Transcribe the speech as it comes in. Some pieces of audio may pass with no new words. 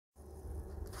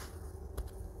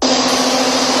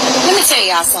tell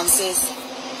y'all something, sis.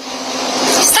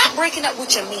 Stop breaking up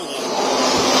with your men.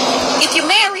 If you're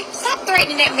married, stop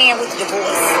threatening that man with a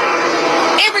divorce.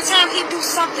 Every time he do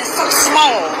something so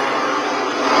small,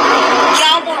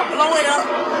 y'all want to blow it up.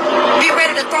 Be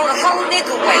ready to throw the whole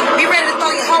nigga away. Be ready to throw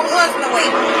your whole husband away.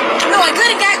 Knowing good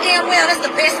and goddamn well that's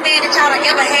the best man that y'all have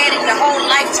ever had in your whole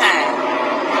lifetime.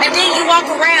 And then you walk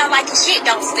around like your shit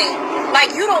don't stink.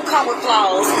 Like you don't come with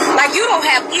flaws. Like you don't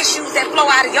have issues that flow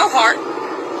out of your heart.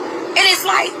 And it's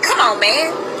like, come on,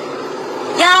 man.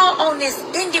 Y'all on this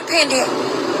independent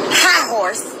high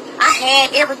horse. I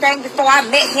had everything before I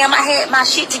met him. I had my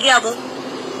shit together.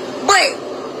 But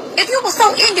if you were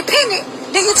so independent,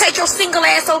 then you take your single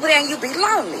ass over there and you be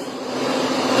lonely.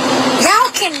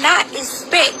 Y'all cannot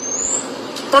expect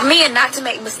for men not to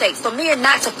make mistakes, for men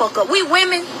not to fuck up. We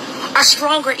women are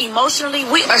stronger emotionally.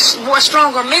 We are more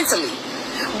stronger mentally.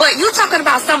 But you talking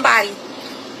about somebody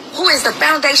who is the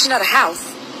foundation of the house,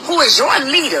 who is your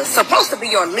leader, supposed to be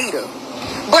your leader.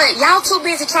 But y'all too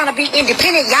busy trying to be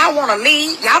independent. Y'all want to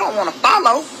lead. Y'all don't want to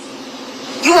follow.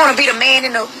 You want to be the man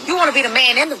and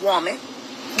the woman.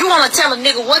 You want to tell a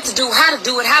nigga what to do, how to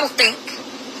do it, how to think.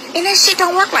 And that shit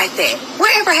don't work like that.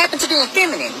 Whatever happened to being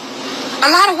feminine? A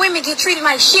lot of women get treated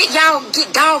like shit. Y'all get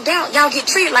dogged out. Y'all get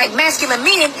treated like masculine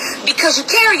men because you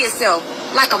carry yourself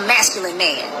like a masculine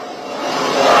man.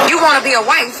 You want to be a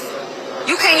wife.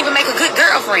 You can't even make a good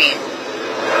girlfriend.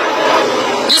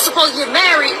 You're supposed to get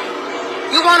married.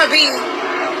 You want to be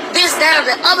this, that, or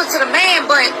the other to the man,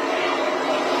 but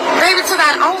baby, to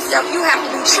thy own self, you have to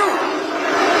be true.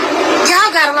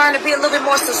 Y'all got to learn to be a little bit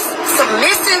more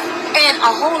submissive and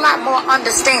a whole lot more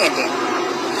understanding.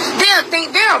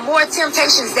 There are more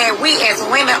temptations that we as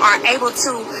women are able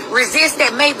to resist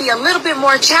that may be a little bit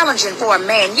more challenging for a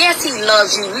man. Yes, he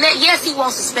loves you. Yes, he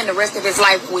wants to spend the rest of his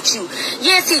life with you.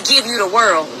 Yes, he give you the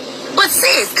world. But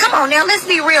sis, come on now, let's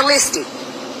be realistic.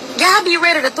 Y'all be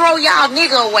ready to throw y'all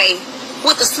nigga away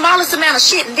with the smallest amount of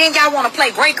shit, and then y'all want to play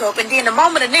breakup, and then the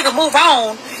moment a nigga move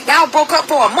on, y'all broke up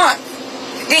for a month.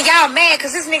 Then y'all mad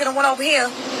because this nigga done went over here,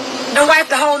 done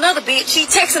wiped a whole nother bitch. He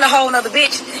texting a whole nother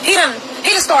bitch. He done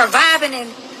started vibing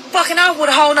and fucking off with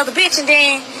a whole nother bitch, and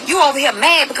then you over here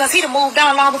mad because he done moved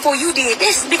on long before you did.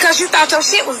 This because you thought your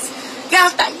shit was, y'all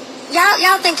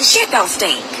think your shit don't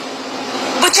stink.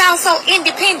 But y'all so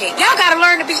independent. Y'all gotta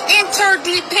learn to be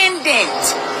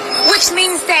interdependent, which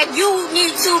means that you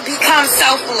need to become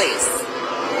selfless.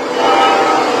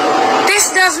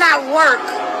 This does not work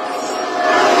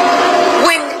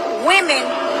when women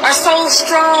are so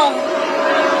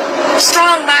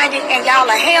strong-minded, and y'all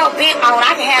are hell-bent on,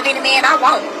 I can have any man I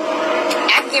want.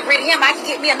 I can get rid of him. I can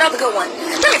get me another good one.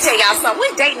 Let me tell y'all something.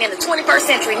 We're dating in the 21st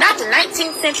century, not the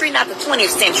 19th century, not the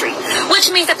 20th century, which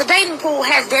means that the dating pool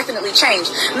has definitely changed.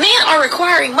 Men are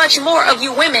requiring much more of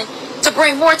you women to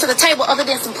bring more to the table other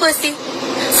than some pussy,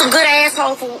 some good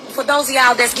asshole for those of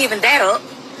y'all that's giving that up,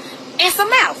 and some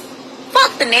mouth.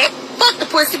 Fuck the neck. Fuck the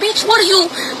pussy, bitch. What do you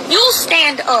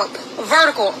stand up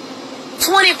vertical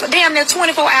damn near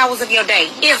 24 hours of your day,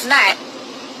 if not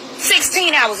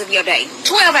 16 hours of your day,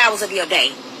 12 hours of your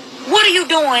day. What are you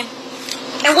doing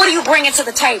and what are you bringing to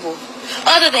the table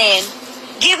other than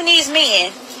giving these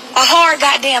men a hard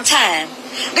goddamn time?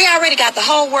 They already got the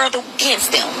whole world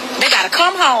against them. They got to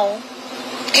come home,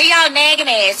 hear y'all nagging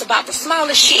ass about the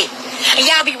smallest shit, and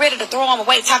y'all be ready to throw them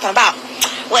away talking about,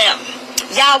 well,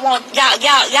 y'all want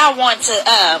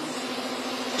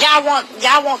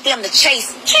them to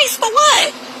chase for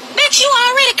what? Bitch, you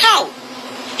already caught.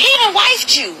 He done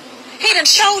wifed you. He done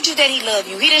showed you that he love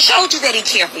you. He done showed you that he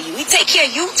care for you. He take care of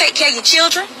you, take care of your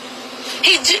children.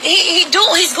 He's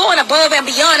going above and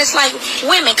beyond. It's like,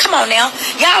 women, come on now.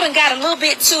 Y'all done got a little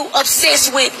bit too obsessed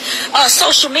with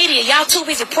social media. Y'all too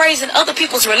busy praising other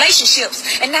people's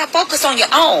relationships and not focus on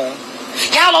your own.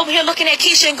 Y'all over here looking at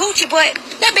Keisha and Gucci, but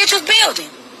that bitch was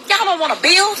building. Y'all don't want to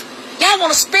build. Y'all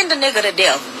want to spend a nigga to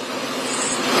death.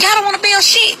 Y'all don't want to build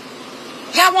shit.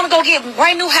 Y'all want to go get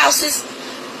brand new houses,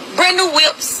 brand new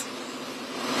whips.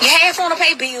 You half want to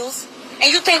pay bills, and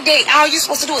you think that all you're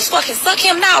supposed to do is fucking suck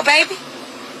him now, baby.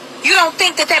 You don't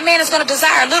think that man is going to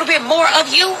desire a little bit more of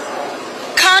you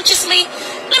consciously?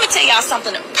 Let me tell y'all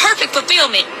something. Perfect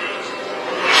fulfillment.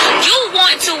 You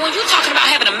want to, when you're talking about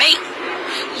having a mate,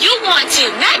 you want to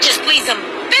not just please them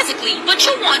physically, but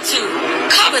you want to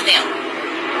cover them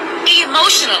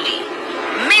emotionally,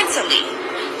 mentally,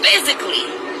 physically,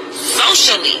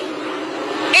 socially,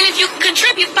 and if you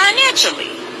contribute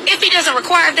financially. If he doesn't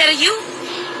require that of you,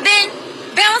 then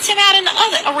balance him out in the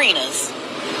other arenas.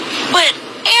 But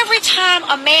every time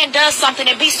a man does something,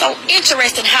 it be so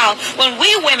interesting how when we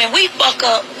women, we fuck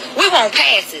up, we want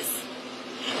passes.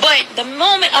 But the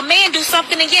moment a man do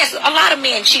something, and yes, a lot of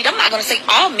men cheat. I'm not going to say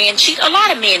all men cheat. A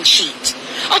lot of men cheat.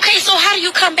 Okay, so how do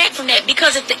you come back from that?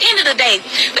 Because at the end of the day,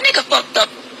 the nigga fucked up.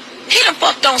 He done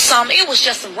fucked on something. It was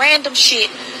just some random shit.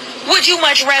 Would you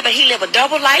much rather he live a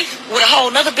double life with a whole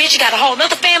nother bitch, got a whole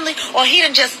nother family, or he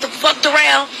done just fucked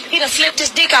around, he done slipped his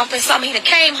dick off in something, he done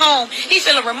came home, he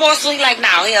feeling remorseful, he like,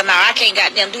 nah, hell no, I can't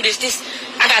goddamn do this,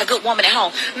 I got a good woman at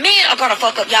home. Men are gonna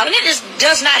fuck up, y'all, and it just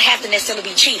does not have to necessarily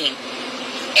be cheating.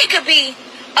 It could be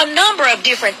a number of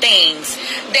different things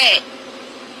that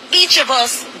each of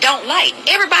us don't like.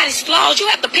 Everybody's flaws. You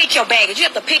have to pick your baggage. You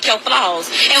have to pick your flaws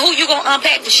and who you gonna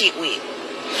unpack the shit with.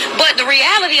 But the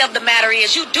reality of the matter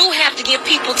is you do have to give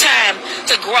people time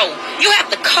to grow. You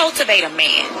have to cultivate a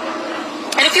man.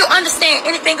 And if you understand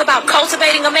anything about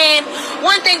cultivating a man,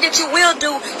 one thing that you will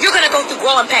do, you're going to go through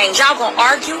growing pains. Y'all going to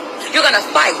argue. You're going to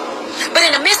fight. But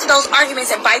in the midst of those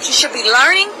arguments and fights, you should be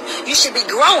learning, you should be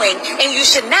growing, and you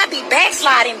should not be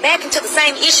backsliding back into the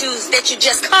same issues that you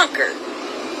just conquered.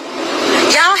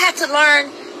 Y'all have to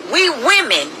learn, we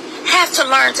women have to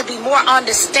learn to be more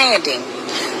understanding.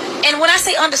 And when I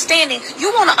say understanding,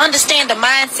 you want to understand the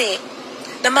mindset,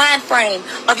 the mind frame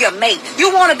of your mate.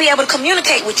 You want to be able to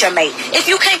communicate with your mate. If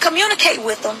you can't communicate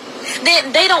with them,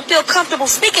 then they don't feel comfortable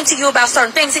speaking to you about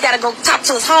certain things. He got to go talk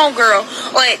to his homegirl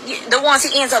or the ones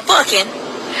he ends up fucking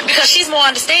because she's more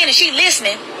understanding, she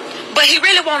listening. But he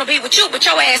really want to be with you, but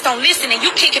your ass don't listen and you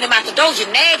kicking him out the door, you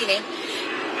nagging him.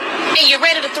 And you're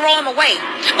ready to throw them away.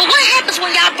 But what happens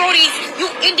when y'all throw these, you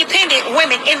independent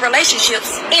women in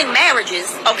relationships, in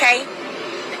marriages, okay?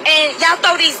 And y'all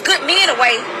throw these good men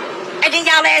away, and then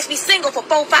y'all ask me single for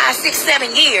 4, 5, 6,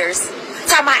 7 years.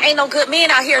 Talking about ain't no good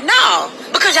men out here. No,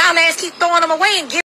 because y'all ass keep throwing them away and giving